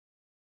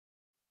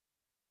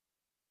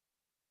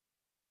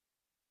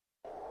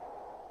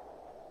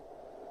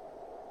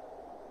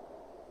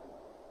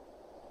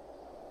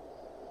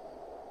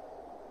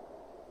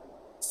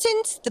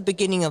since the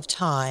beginning of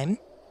time,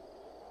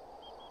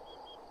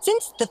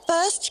 since the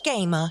first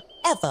gamer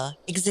ever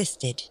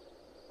existed,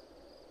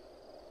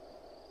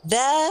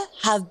 there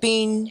have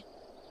been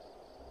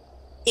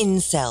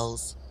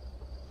incels.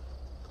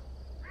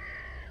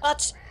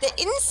 But the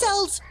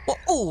incels were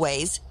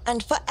always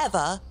and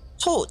forever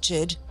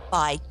tortured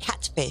by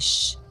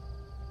catfish.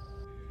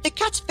 The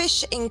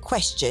catfish in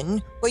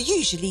question were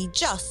usually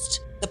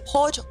just the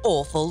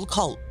pod-awful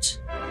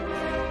cult.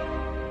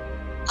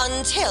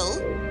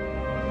 Until...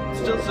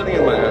 Still sitting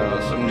in my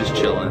house, I'm just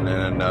chilling,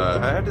 and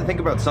I had to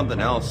think about something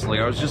else. Like,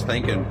 I was just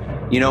thinking,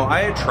 you know,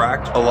 I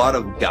attract a lot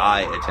of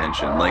guy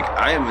attention. Like,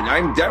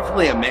 I'm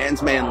definitely a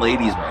man's man,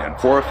 ladies man,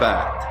 for a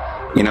fact.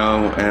 You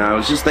know, and I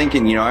was just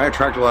thinking, you know, I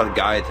attract a lot of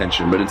guy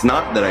attention, but it's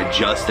not that I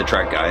just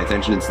attract guy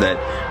attention. It's that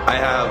I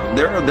have,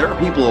 there are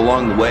people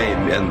along the way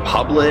in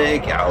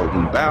public, out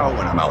and about,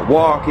 when I'm out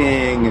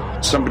walking.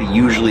 Somebody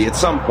usually at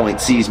some point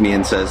sees me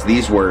and says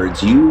these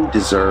words, "You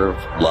deserve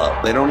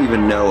love." They don't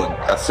even know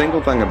a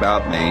single thing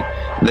about me.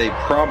 They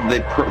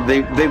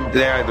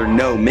either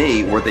know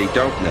me or they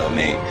don't know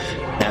me.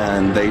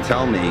 And they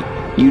tell me,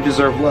 "You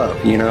deserve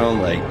love," you know,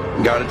 like,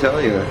 gotta tell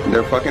you,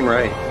 they're fucking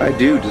right. I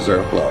do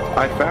deserve love.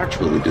 I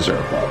factually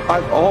deserve love.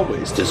 I've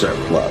always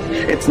deserved love.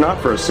 It's not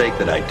for a sake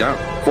that I don't.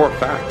 For a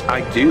fact,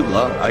 I do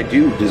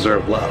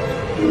deserve love.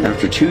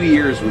 After 2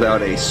 years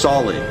without a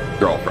solid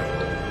girlfriend,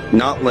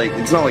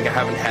 it's not like I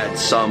haven't had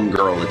some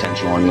girl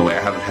attention along the way.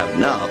 I haven't had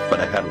enough, but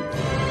I've had a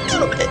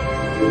little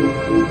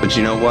bit. But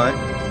you know what?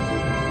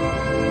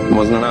 It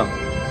wasn't enough.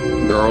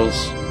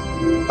 Girls,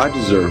 I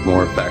deserve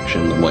more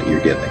affection than what you're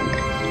giving me.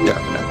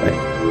 Definitely.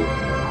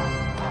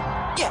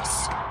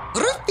 Yes,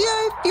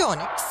 Ruphio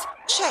Pheonix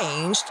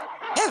changed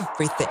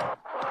everything.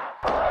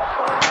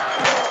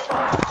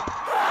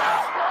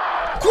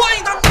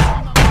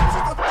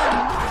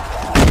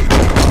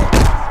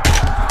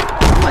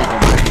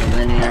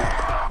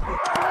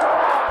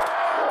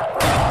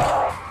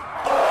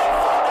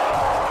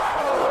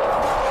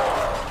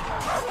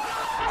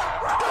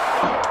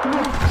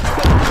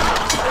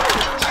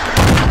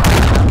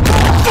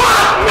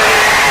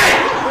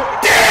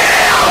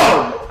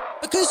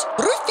 Because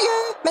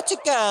Ruphio met a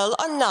girl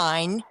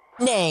online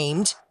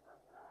named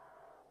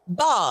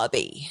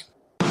Barbie.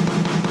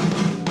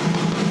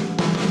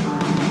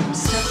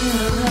 Stuck in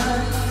a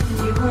rut,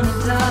 you wanna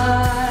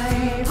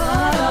die,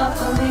 but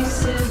awful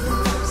makes it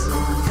worse.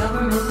 On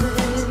government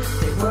list,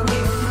 they won't let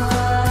you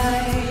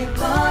fly,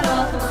 but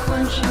awful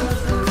quench your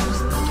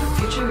thirst. But our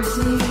future is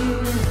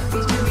near,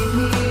 happy to be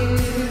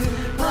here,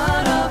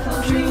 but awful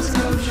dreams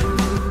come true.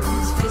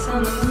 Space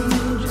on the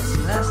moon, just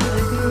last of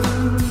the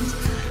goons,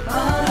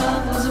 but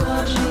awful's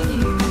watching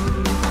you.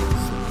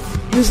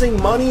 Using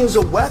money as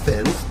a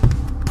weapon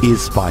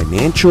is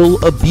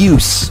financial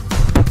abuse.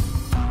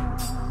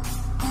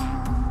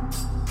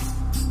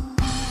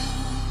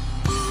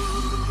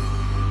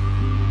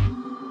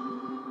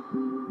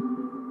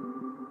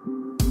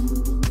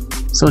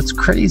 So it's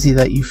crazy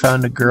that you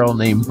found a girl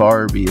named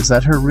Barbie. Is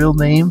that her real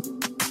name?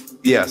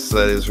 Yes,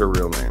 that is her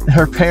real name.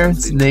 Her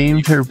parents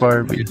named her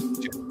Barbie.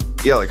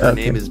 Yeah, like her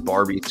name is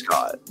Barbie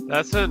Scott.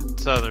 That's a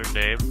southern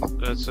name.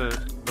 That's a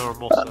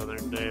normal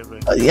southern name.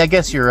 I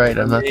guess you're right.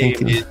 I'm not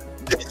thinking.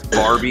 It's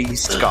Barbie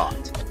Scott.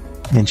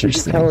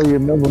 Interesting. Tell her your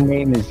middle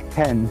name is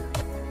Ken.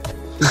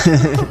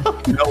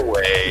 No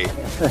way.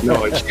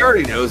 No, she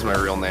already knows my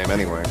real name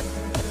anyway.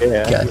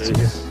 Yeah. Gotcha.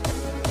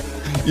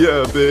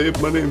 Yeah, babe,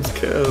 my name's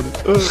Ken.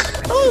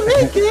 Oh,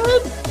 hey,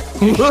 kid.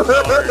 You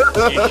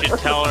should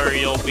tell her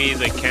you'll be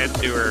the Ken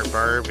to her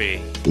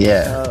Barbie.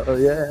 Yeah. Oh,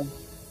 yeah.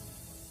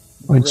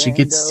 When she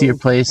gets to your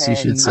place, you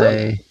should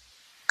say,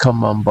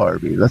 "Come on,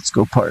 Barbie, let's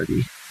go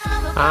party."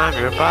 I'm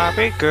your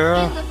Barbie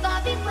girl.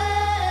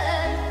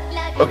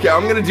 Okay,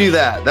 I'm gonna do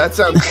that. That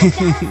sounds.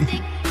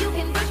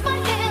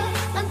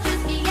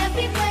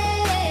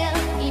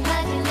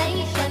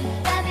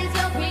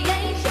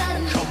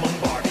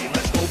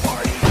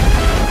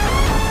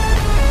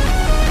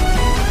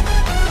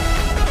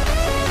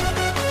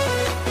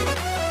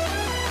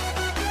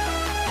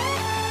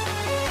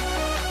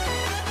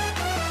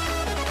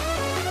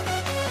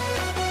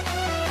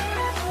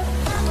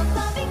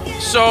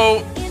 So,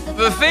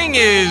 the thing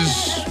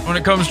is, when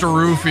it comes to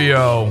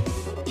Ruphio,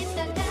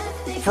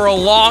 for a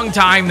long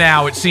time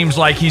now, it seems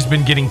like he's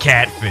been getting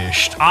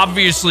catfished.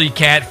 Obviously,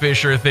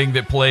 catfish are a thing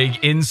that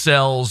plague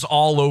incels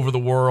all over the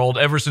world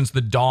ever since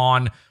the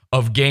dawn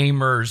of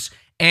gamers.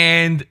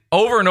 And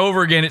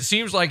over again, it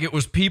seems like it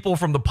was people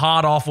from the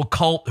pod-awful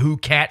cult who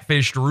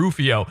catfished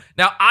Ruphio.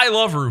 Now, I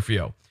love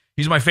Ruphio.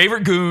 He's my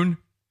favorite goon.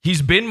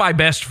 He's been my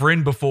best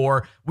friend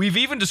before. We've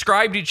even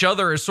described each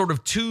other as sort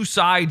of two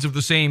sides of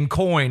the same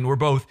coin. We're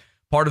both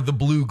part of the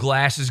Blue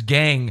Glasses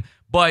gang.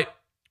 But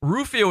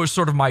Ruphio is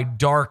sort of my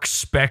dark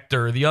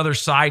specter, the other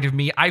side of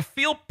me. I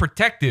feel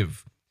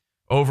protective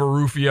over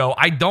Ruphio.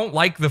 I don't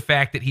like the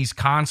fact that he's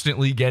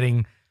constantly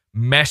getting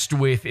messed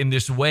with in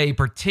this way,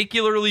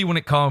 particularly when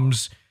it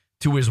comes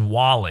to his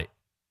wallet.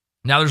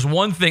 Now, there's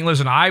one thing.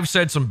 Listen, I've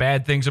said some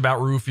bad things about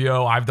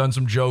Ruphio. I've done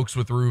some jokes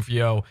with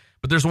Ruphio.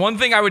 But there's one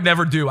thing I would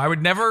never do. I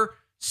would never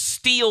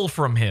steal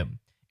from him.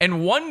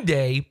 And one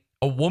day,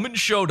 a woman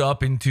showed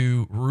up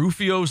into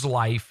Ruphio's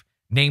life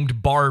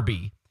named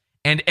Barbie.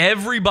 And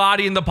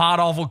everybody in the Pod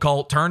Awful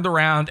cult turned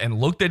around and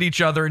looked at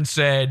each other and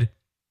said,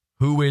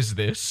 "Who is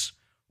this?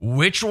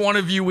 Which one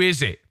of you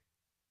is it?"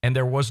 And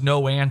there was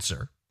no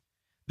answer.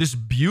 This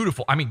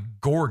beautiful,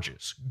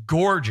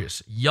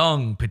 gorgeous,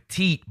 young,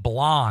 petite,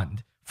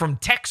 blonde, from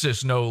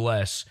Texas, no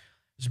less.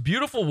 This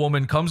beautiful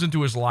woman comes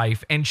into his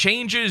life and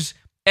changes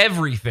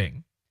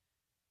everything.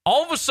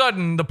 All of a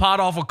sudden, the Pod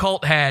Awful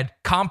cult had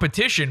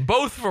competition,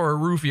 both for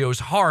Ruphio's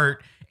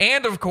heart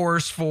and, of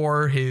course,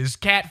 for his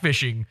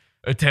catfishing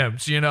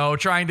attempts,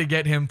 trying to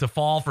get him to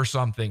fall for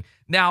something.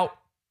 Now,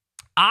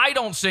 I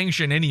don't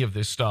sanction any of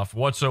this stuff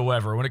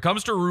whatsoever. When it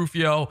comes to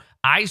Ruphio,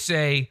 I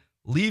say,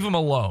 leave him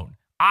alone.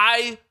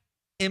 I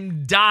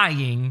am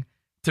dying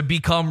to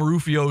become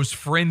Ruphio's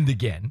friend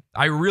again.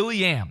 I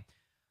really am.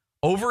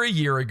 Over a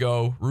year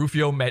ago,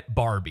 Ruphio met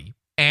Barbie.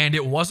 And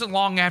it wasn't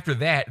long after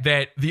that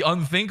the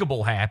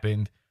unthinkable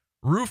happened.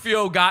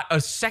 Ruphio got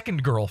a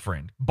second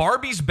girlfriend,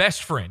 Barbie's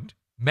best friend,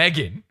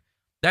 Megan.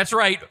 That's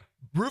right.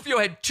 Ruphio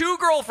had two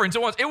girlfriends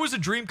at once. It was a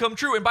dream come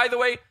true. And by the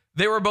way,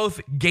 they were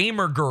both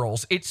gamer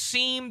girls. It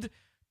seemed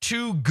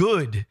too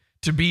good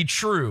to be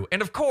true.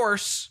 And of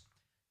course,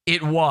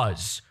 it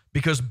was,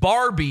 because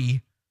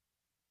Barbie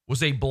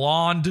was a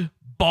blonde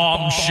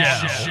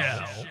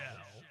bombshell.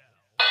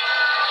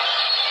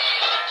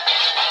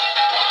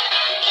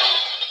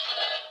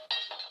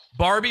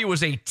 Barbie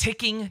was a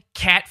ticking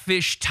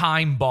catfish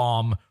time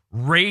bomb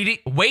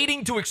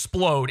waiting to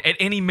explode at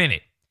any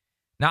minute.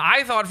 Now,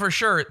 I thought for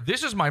sure,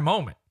 this is my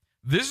moment.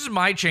 This is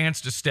my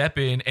chance to step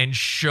in and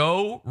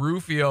show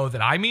Ruphio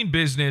that I mean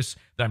business,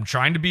 that I'm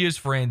trying to be his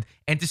friend,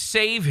 and to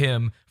save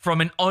him from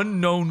an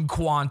unknown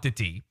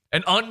quantity,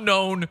 an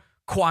unknown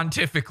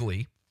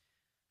quantifically.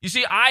 You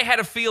see, I had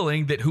a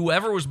feeling that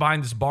whoever was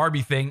behind this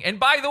Barbie thing, and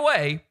by the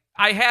way,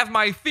 I have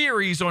my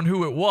theories on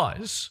who it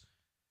was.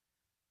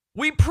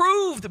 We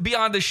proved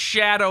beyond a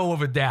shadow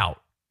of a doubt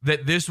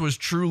that this was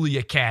truly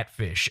a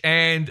catfish.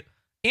 And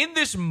in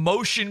this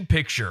motion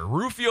picture,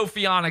 Ruphio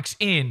Pheonix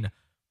in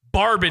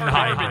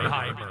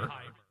Barbenheimer,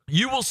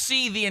 you will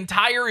see the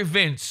entire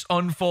events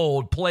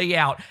unfold, play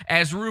out,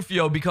 as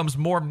Ruphio becomes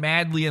more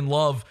madly in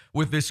love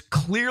with this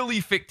clearly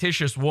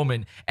fictitious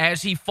woman,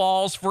 as he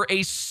falls for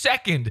a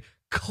second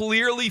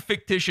clearly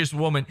fictitious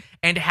woman,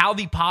 and how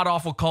the Pod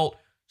Awful cult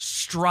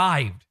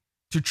strived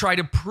to try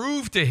to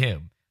prove to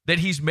him that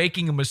he's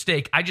making a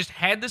mistake. I just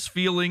had this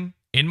feeling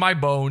in my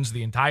bones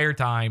the entire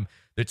time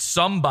that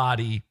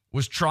somebody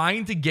was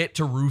trying to get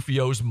to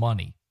Ruphio's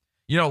money.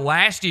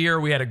 Last year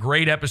we had a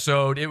great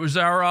episode. It was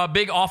our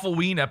Big Awful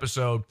Ween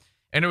episode,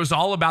 and it was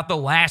all about the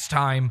last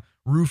time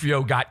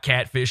Ruphio got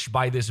catfished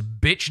by this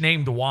bitch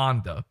named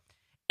Wanda.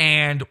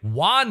 And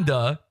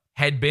Wanda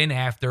had been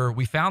after,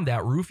 we found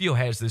out Ruphio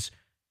has this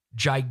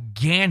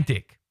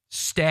gigantic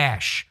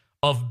stash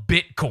of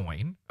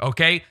Bitcoin,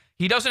 okay?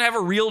 He doesn't have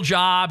a real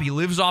job. He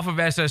lives off of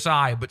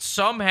SSI, but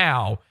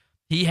somehow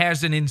he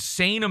has an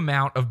insane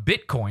amount of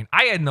Bitcoin.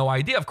 I had no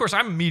idea. Of course,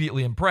 I'm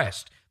immediately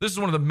impressed. This is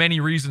one of the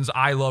many reasons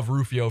I love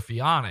Ruphio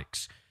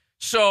Pheonix.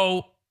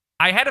 So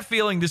I had a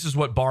feeling this is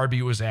what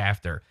Barbie was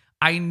after.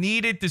 I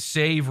needed to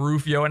save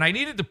Ruphio, and I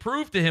needed to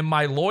prove to him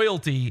my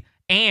loyalty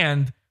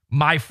and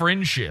my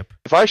friendship.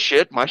 If I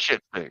shit, my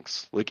shit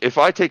stinks. Like, if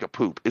I take a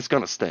poop, it's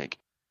gonna stink.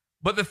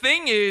 But the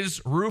thing is,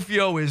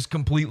 Ruphio is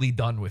completely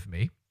done with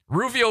me.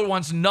 Ruphio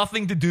wants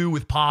nothing to do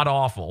with Pod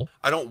Awful.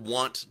 I don't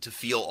want to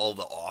feel all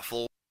the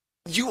awful.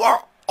 You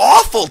are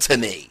awful to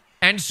me.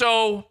 And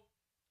so,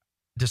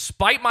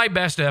 despite my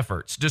best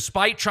efforts,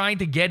 despite trying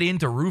to get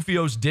into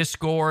Ruphio's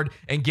Discord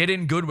and get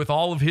in good with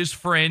all of his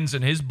friends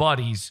and his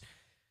buddies,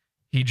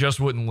 he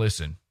just wouldn't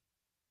listen.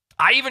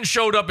 I even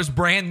showed up as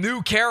brand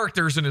new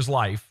characters in his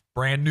life,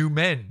 brand new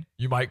men,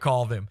 you might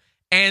call them.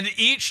 And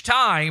each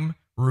time,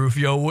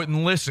 Ruphio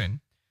wouldn't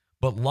listen.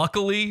 But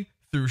luckily,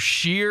 through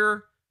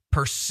sheer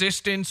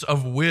persistence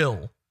of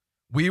will,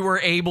 we were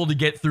able to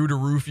get through to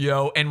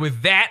Ruphio. And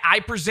with that,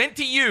 I present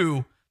to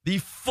you the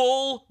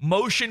full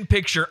motion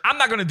picture. I'm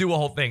not going to do a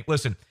whole thing.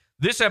 Listen,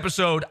 this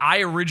episode,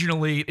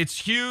 it's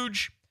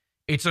huge.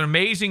 It's an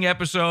amazing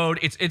episode.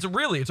 It's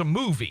a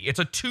movie. It's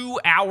a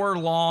 2-hour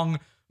long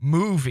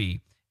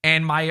movie.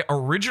 And my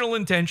original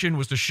intention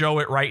was to show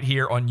it right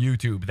here on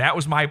YouTube. That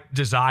was my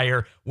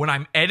desire. When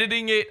I'm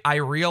editing it, I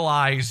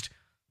realized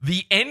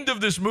the end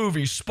of this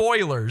movie,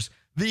 spoilers,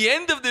 the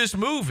end of this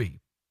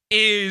movie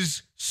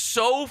is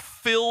so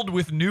filled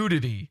with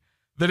nudity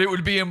that it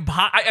would be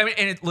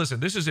listen,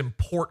 this is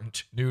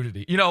important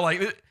nudity. You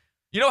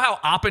know how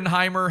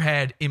Oppenheimer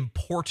had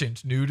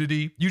important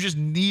nudity? You just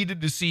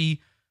needed to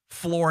see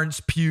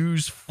Florence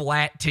Pugh's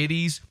flat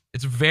titties.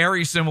 It's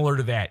very similar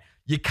to that.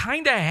 You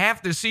kind of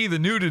have to see the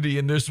nudity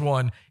in this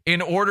one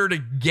in order to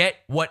get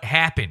what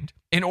happened,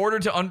 in order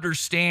to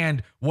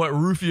understand what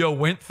Ruphio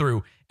went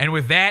through. And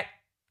with that,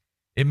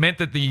 it meant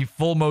that the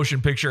full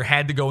motion picture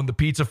had to go in the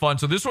Pizza Fund.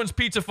 So this one's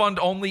Pizza Fund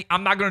only.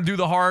 I'm not going to do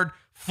the hard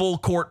full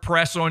court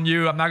press on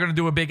you. I'm not going to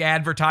do a big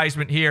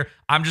advertisement here.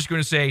 I'm just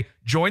going to say,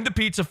 join the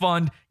Pizza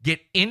Fund, get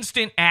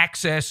instant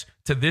access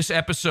to this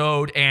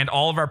episode and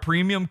all of our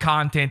premium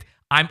content.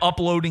 I'm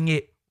uploading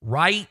it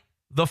right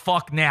the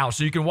fuck now.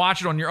 So you can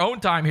watch it on your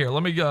own time here.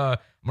 I'm going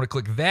to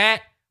click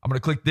that. I'm going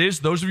to click this.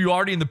 Those of you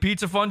already in the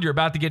Pizza Fund, you're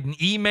about to get an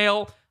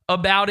email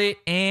about it,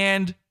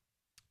 and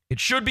it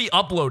should be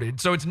uploaded.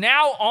 So it's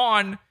now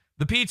on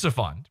the Pizza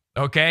Fund,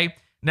 okay?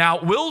 Now,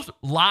 we'll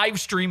live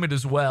stream it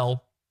as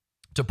well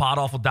to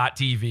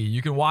podawful.tv.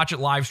 You can watch it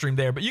live stream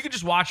there, but you can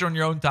just watch it on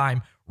your own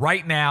time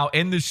right now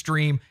in the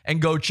stream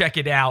and go check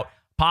it out,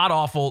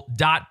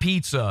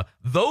 podawful.pizza.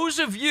 Those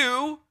of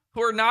you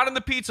who are not in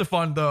the Pizza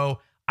Fund,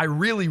 though, I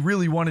really,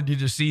 really wanted you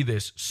to see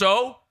this.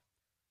 So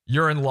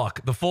you're in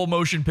luck. The full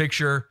motion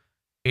picture,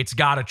 it's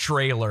got a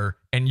trailer,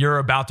 and you're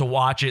about to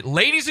watch it.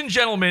 Ladies and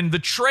gentlemen, the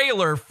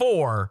trailer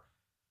for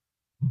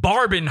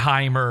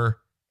Barbenheimer,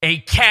 a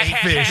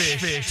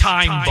Catfish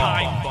Time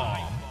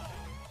Bomb.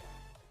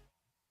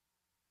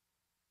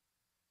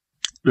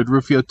 Did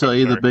Ruphio tell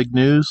you the big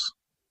news,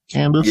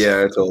 Candace?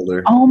 Yeah, I told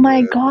her. Oh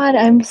my god,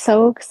 I'm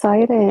so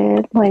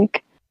excited.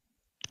 Like,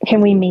 can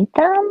we meet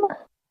them?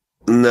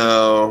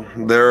 No,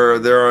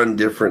 they're on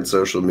different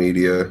social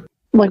media.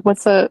 Like,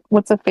 what's a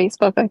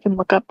Facebook I can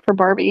look up for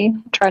Barbie?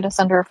 Try to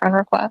send her a friend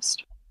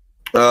request.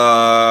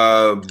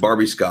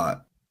 Barbie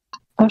Scott.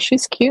 Oh,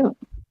 she's cute.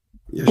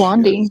 Yeah,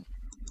 Blondie.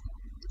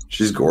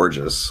 She's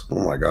gorgeous.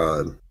 Oh my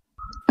god.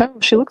 Oh,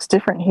 she looks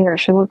different here.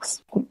 She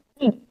looks...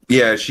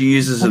 Yeah, she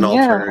uses an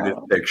alternative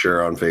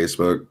picture on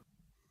Facebook.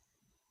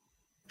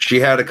 She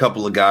had a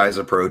couple of guys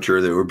approach her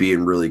that were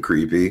being really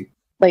creepy.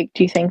 Like,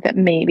 do you think that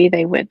maybe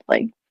they would,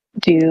 like,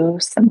 do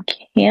some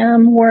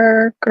cam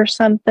work or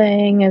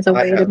something as a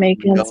way to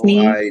make ends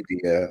meet?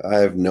 I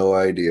have no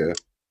idea.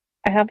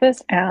 I have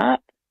this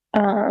app,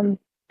 and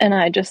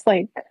I just,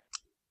 like,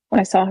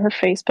 I saw her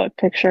Facebook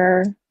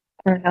picture,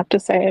 and I have to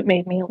say it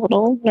made me a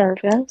little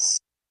nervous.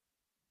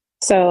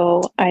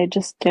 So I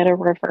just did a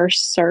reverse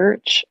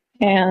search,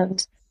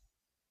 and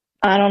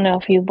I don't know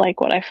if you'd like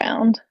what I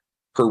found.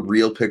 Her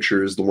real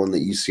picture is the one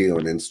that you see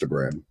on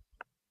Instagram.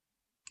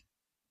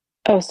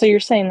 Oh, so you're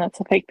saying that's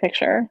a fake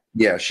picture?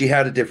 Yeah, she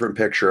had a different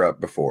picture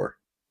up before.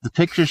 The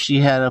pictures she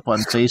had up on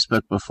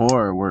Facebook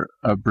before were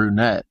a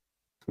brunette.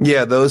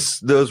 Yeah,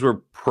 those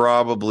were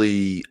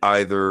probably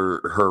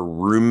either her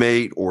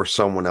roommate or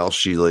someone else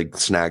she like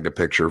snagged a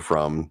picture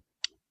from.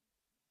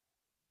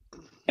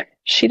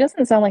 She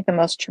doesn't sound like the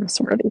most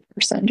trustworthy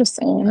person, just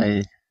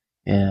saying.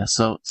 Yeah,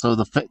 so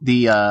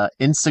the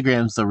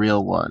Instagram's the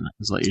real one,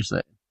 is what you're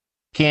saying.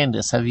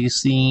 Candace, have you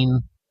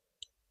seen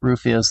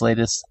Ruphio's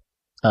latest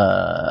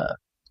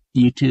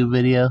YouTube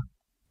video?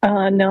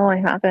 No, I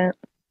haven't.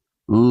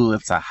 Ooh,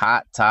 it's a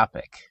hot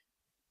topic.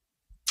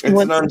 It's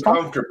an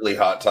uncomfortably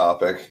hot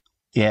topic.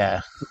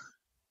 Yeah.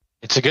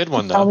 It's a good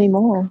one, though. Tell me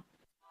more.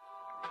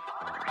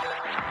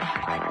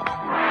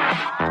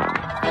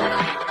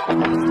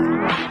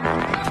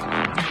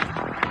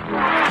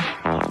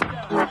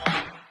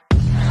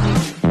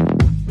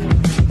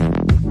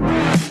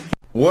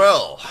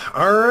 Well,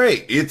 all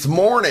right, it's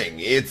morning.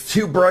 It's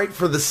too bright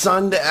for the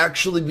sun to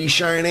actually be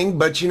shining,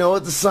 but you know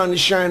what? The sun is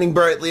shining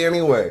brightly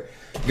anyway.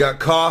 Got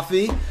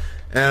coffee,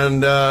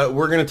 and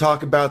we're going to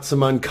talk about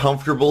some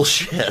uncomfortable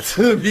shit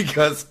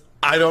because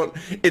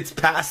it's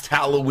past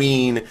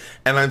Halloween,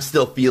 and I'm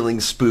still feeling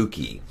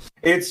spooky.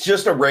 It's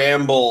just a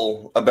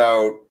ramble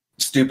about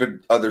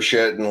stupid other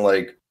shit, and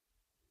like,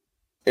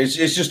 it's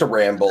just a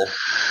ramble.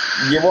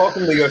 You're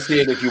welcome to go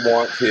see it if you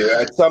want to.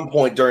 At some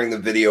point during the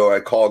video, I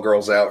call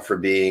girls out for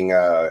being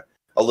a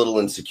little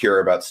insecure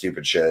about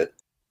stupid shit.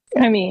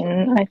 I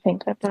mean, I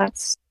think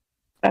that's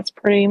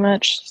pretty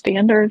much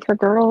standard for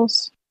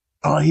girls.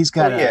 Oh, he's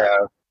got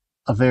a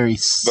very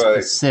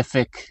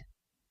specific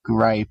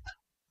gripe,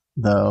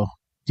 though.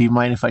 Do you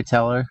mind if I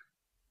tell her?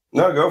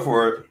 No, go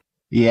for it.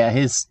 Yeah,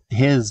 his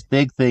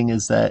big thing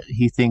is that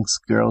he thinks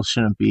girls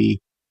shouldn't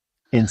be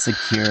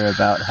insecure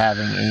about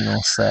having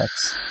anal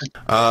sex.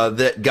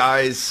 That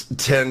guys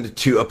tend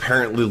to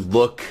apparently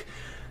look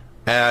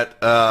at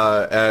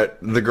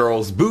the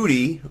girl's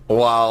booty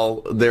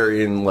while they're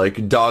in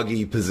like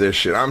doggy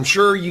position. I'm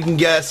sure you can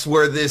guess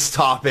where this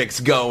topic's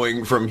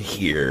going from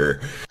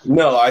here.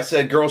 No, I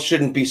said girls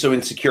shouldn't be so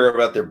insecure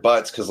about their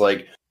butts because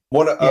like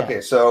okay,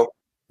 so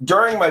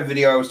during my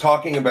video I was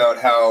talking about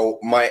how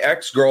my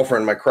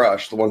ex-girlfriend, my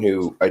crush, the one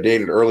who I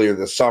dated earlier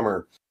this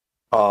summer,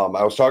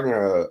 I was talking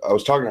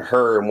to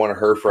her, and one of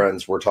her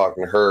friends were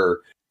talking to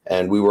her,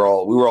 and we were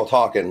all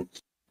talking,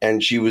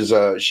 and she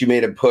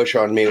made a push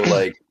on me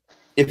like,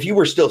 if you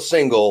were still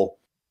single,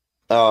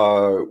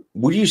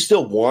 would you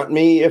still want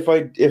me if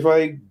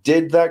I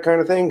did that kind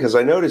of thing? Because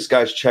I noticed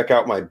guys check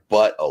out my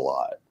butt a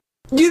lot.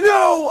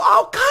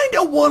 I'll kind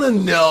of want to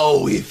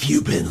know if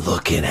you've been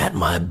looking at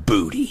my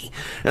booty.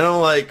 And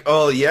I'm like,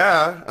 oh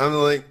yeah. I'm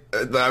like,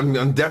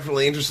 I'm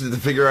definitely interested to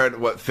figure out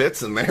what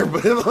fits in there.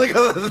 But I'm like,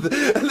 and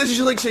then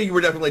she's like, so you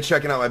were definitely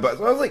checking out my butt.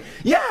 So I was like,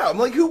 yeah. I'm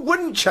like, who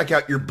wouldn't check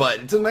out your butt?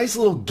 It's a nice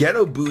little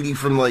ghetto booty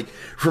from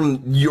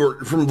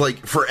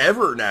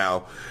forever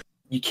now.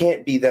 You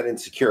can't be that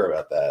insecure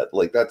about that.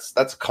 Like that's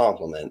a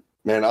compliment,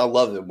 man. I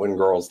love it when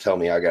girls tell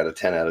me I got a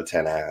 10 out of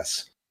 10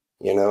 ass.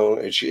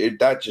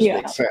 That just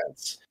makes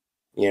sense.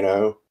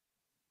 Yeah.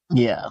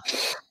 I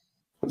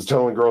was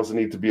telling girls they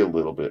need to be a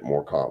little bit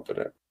more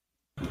confident.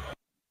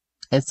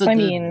 It's a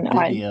good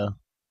video.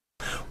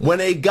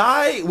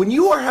 When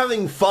you are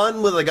having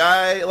fun with a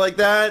guy like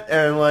that,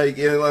 and like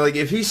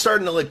if he's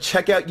starting to like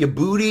check out your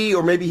booty,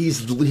 or maybe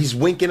he's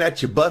winking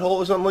at your butthole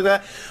or something like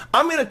that,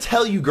 I'm gonna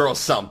tell you girls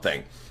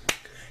something.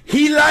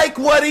 He like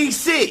what he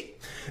see.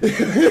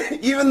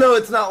 Even though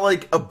it's not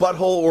like a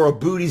butthole or a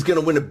booty's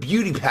gonna win a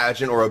beauty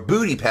pageant or a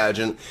booty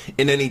pageant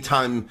in any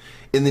time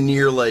in the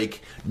near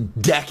like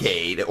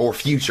decade or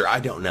future, I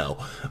don't know.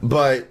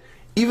 But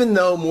even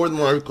though more than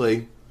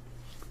likely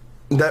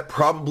that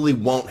probably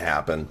won't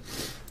happen,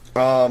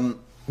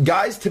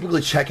 guys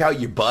typically check out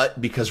your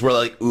butt because we're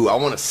like, ooh, I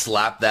want to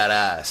slap that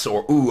ass,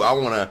 or ooh, I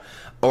want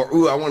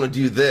to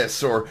do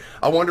this, or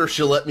I wonder if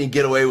she'll let me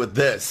get away with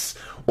this,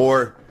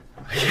 or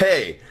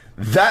hey,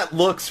 that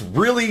looks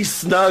really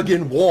snug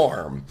and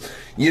warm.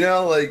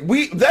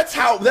 That's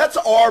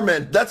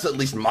at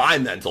least my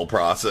mental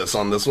process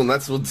on this one.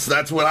 That's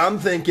what I'm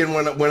thinking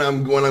when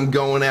I'm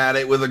going at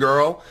it with a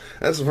girl.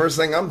 That's the first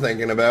thing I'm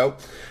thinking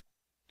about.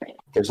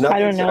 There's nothing I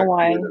don't know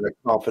why. than a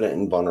confident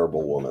and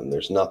vulnerable woman.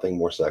 There's nothing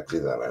more sexy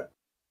than it.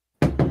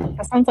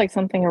 That sounds like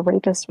something a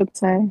rapist would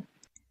say.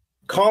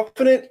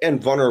 Confident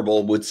and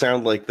vulnerable would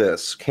sound like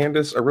this.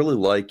 Candace, I really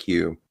like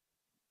you.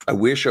 I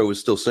wish I was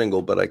still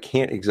single, but I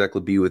can't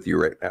exactly be with you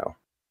right now.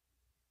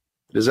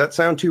 Does that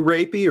sound too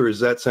rapey, or does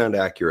that sound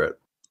accurate?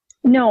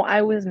 No,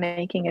 I was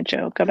making a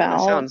joke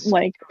about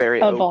like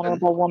a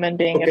vulnerable woman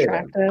being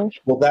attractive.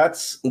 Well,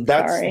 that's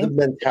the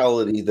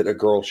mentality that a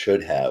girl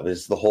should have,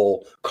 is the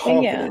whole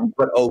confident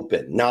but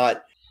open,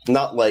 not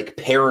like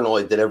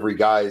paranoid that every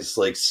guy's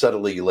like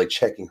subtly like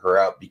checking her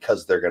out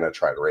because they're gonna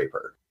try to rape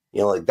her.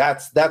 Like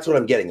that's what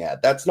I'm getting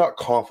at. That's not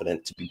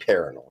confident to be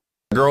paranoid.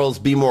 Girls,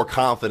 be more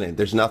confident.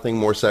 There's nothing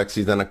more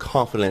sexy than a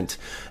confident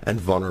and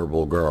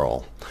vulnerable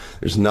girl.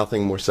 There's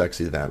nothing more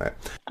sexy than it.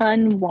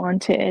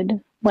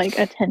 Unwanted, like,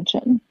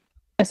 attention,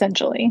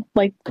 essentially.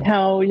 Like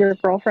how your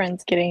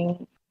girlfriend's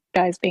getting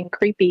guys being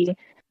creepy.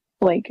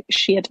 Like,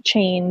 she had to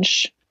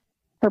change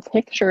her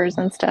pictures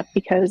and stuff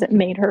because it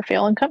made her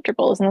feel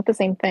uncomfortable. Isn't that the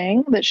same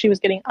thing? That she was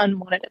getting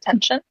unwanted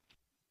attention?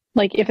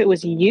 Like, if it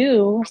was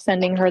you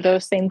sending her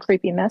those same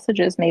creepy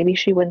messages, maybe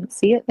she wouldn't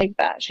see it like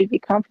that. She'd be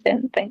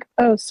confident and think,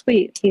 oh,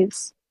 sweet,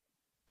 he's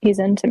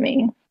into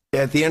me.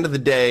 At the end of the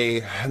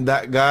day,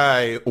 that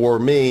guy or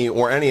me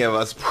or any of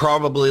us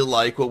probably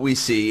like what we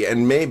see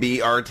and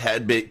maybe are a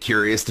tad bit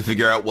curious to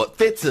figure out what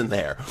fits in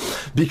there.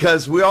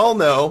 Because we all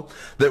know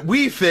that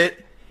we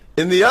fit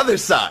in the other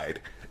side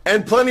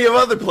and plenty of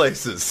other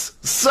places.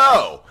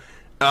 So...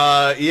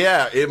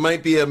 it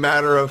might be a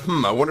matter of,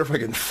 I wonder if I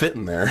can fit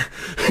in there.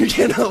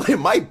 It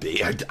might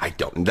be. I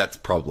don't. That's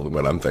probably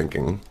what I'm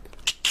thinking.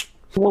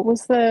 What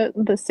was the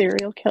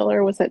serial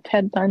killer? Was it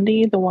Ted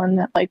Bundy, the one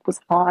that like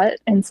was hot,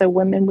 and so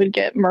women would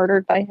get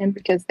murdered by him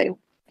because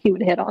he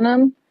would hit on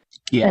them?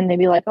 Yeah. And they'd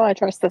be like, oh, I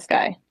trust this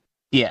guy.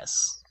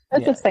 Yes.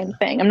 That's the same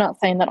thing. I'm not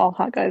saying that all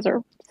hot guys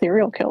are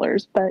serial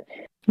killers, but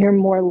you're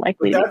more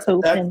likely to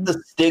open. That's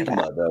the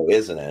stigma, though,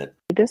 isn't it?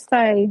 This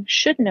guy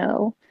should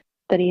know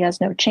that he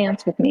has no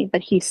chance with me,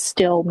 but he's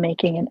still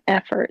making an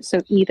effort. So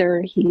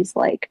either he's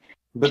like,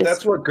 but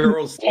that's what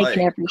girls like.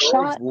 Every girls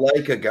shot.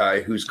 Like a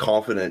guy who's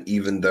confident,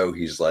 even though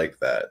he's like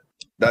that.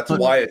 That's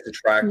why it's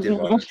attractive,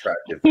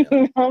 unattractive.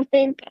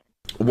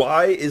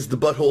 Why is the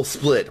butthole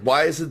split?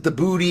 Why is it the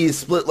booty is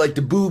split like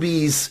the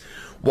boobies?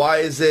 Why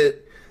is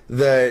it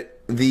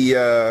that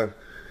the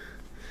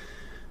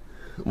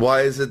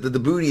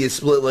booty is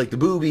split like the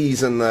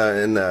boobies and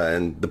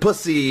the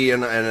pussy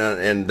and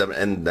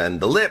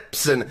the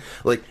lips, and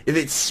like if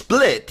it's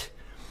split,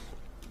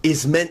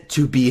 is meant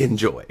to be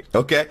enjoyed,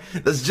 okay?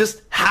 That's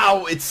just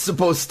how it's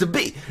supposed to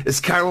be.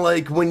 It's kind of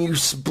like when you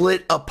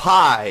split a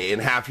pie in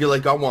half. You're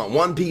like, I want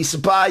one piece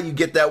of pie. You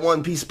get that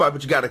one piece of pie,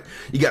 but you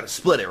gotta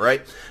split it,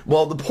 right?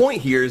 Well, the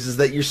point here is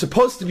that you're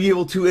supposed to be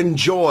able to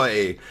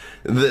enjoy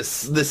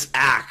this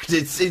act.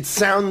 It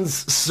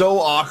sounds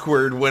so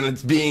awkward when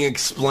it's being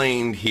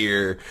explained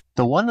here.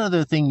 The one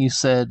other thing you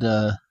said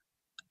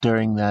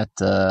during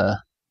that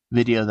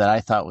video that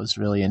I thought was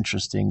really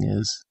interesting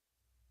is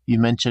you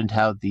mentioned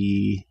how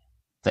the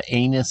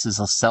anus is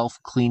a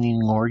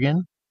self-cleaning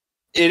organ.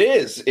 It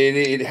is.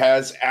 It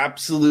has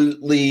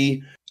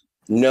absolutely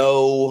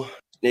no...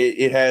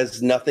 It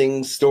has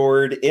nothing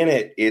stored in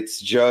it. It's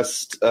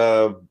just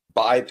a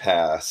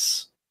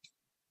bypass.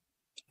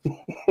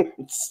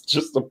 It's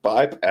just a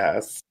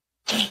bypass.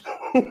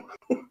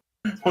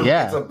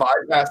 Yeah. It's a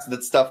bypass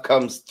that stuff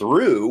comes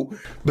through.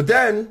 But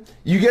then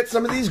you get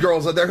some of these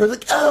girls out there who are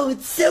like, oh,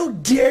 it's so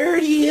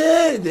dirty.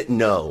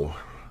 No.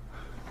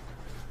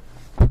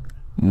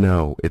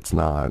 No, it's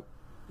not.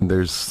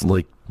 There's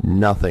like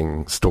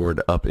nothing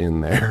stored up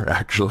in there,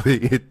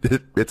 actually.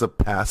 It's a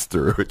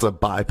pass-through. It's a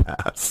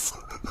bypass.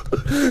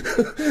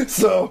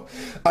 So,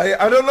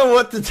 I don't know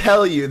what to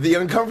tell you. The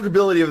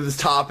uncomfortability of this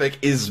topic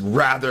is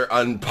rather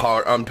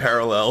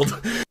unparalleled.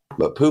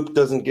 But poop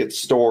doesn't get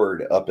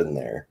stored up in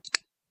there.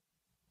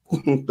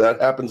 That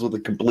happens with a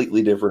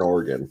completely different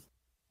organ.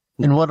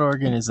 And what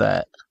organ is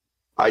that?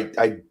 I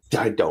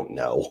don't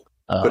know.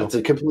 Oh. But it's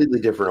a completely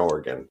different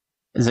organ.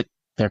 Is it?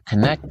 They're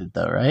connected,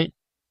 though, right?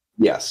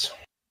 Yes.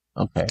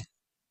 Okay.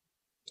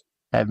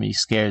 Had me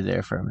scared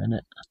there for a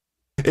minute.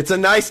 It's a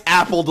nice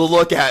apple to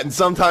look at, and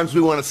sometimes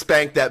we want to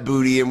spank that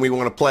booty and we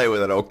want to play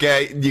with it,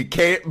 okay? You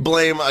can't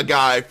blame a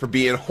guy for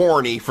being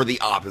horny for the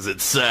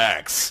opposite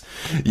sex.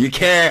 You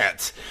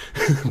can't.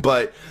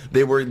 But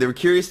they were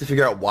curious to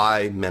figure out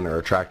why men are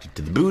attracted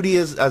to the booty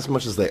as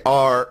much as they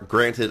are.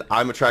 Granted,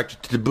 I'm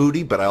attracted to the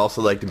booty, but I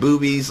also like the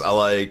boobies. I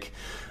like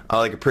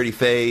a pretty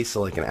face.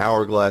 I like an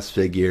hourglass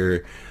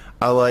figure.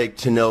 I like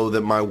to know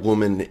that my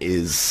woman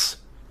is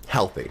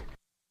healthy.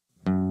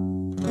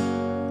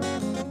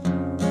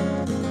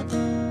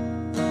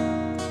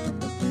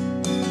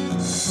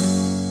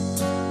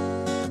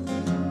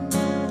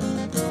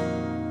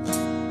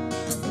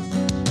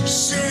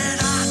 Said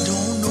I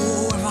don't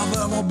know if I've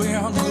ever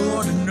been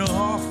good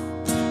enough.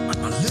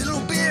 I'm a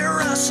little bit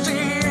rusty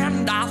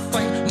and I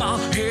think my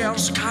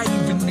head's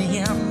caving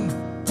in.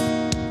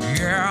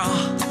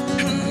 Yeah,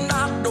 and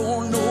I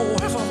don't know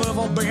if I've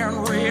ever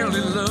been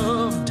really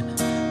loved.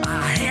 A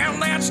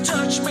hand that's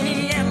touched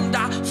me and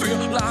I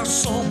feel like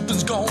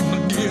something's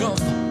gonna give.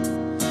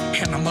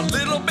 And I'm a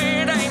little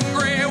bit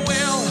angry,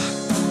 well,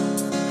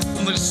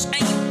 this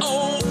ain't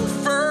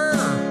over.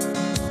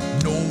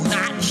 No,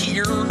 not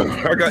here.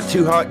 I got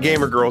two hot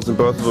gamer girls and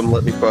both of them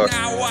let me fuck.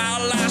 Now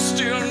while I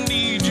still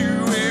need you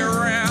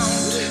around,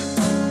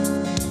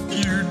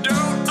 you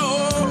don't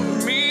owe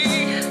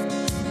me.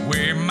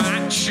 We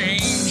might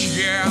change,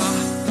 yeah.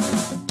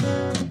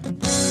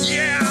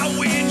 Yeah,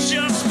 we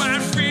just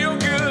might feel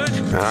good.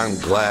 I'm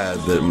glad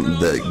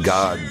that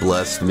God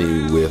blessed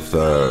me with,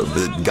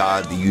 that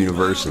God, the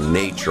universe, and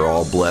nature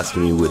all blessed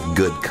me with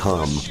good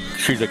cum.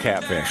 She's a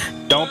catfish.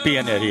 Don't be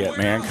an idiot,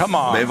 man. Come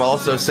on. They've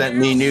also sent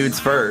me nudes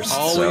first.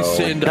 Always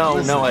send- No,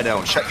 listen. I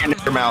don't. Shut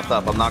your mouth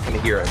up. I'm not going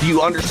to hear it. Do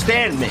you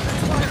understand me?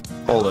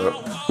 Hold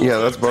up. Yeah,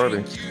 that's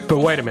Barbie. But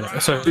wait a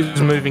minute. So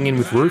who's moving in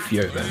with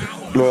Ruphio then?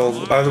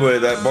 Well, by the way,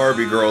 that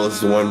Barbie girl is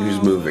the one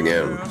who's moving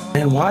in.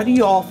 And why do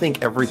you all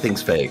think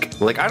everything's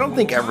fake? Like, I don't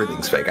think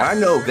everything's fake. I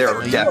know there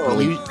are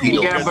definitely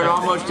real. Yeah, but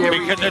almost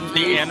because it's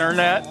the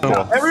internet.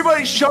 No,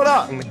 everybody shut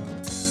up.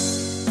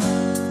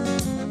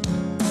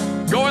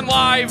 Going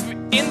live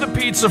in the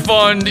Pizza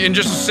Fund in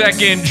just a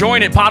second.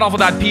 Join it, pot off with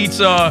that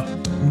pizza,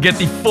 and get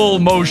the full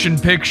motion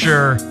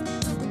picture.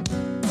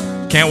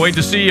 Can't wait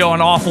to see you on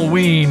Awful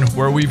Ween,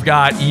 where we've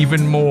got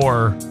even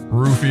more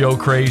Ruphio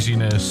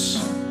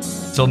craziness.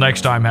 Till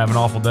next time, have an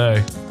awful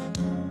day.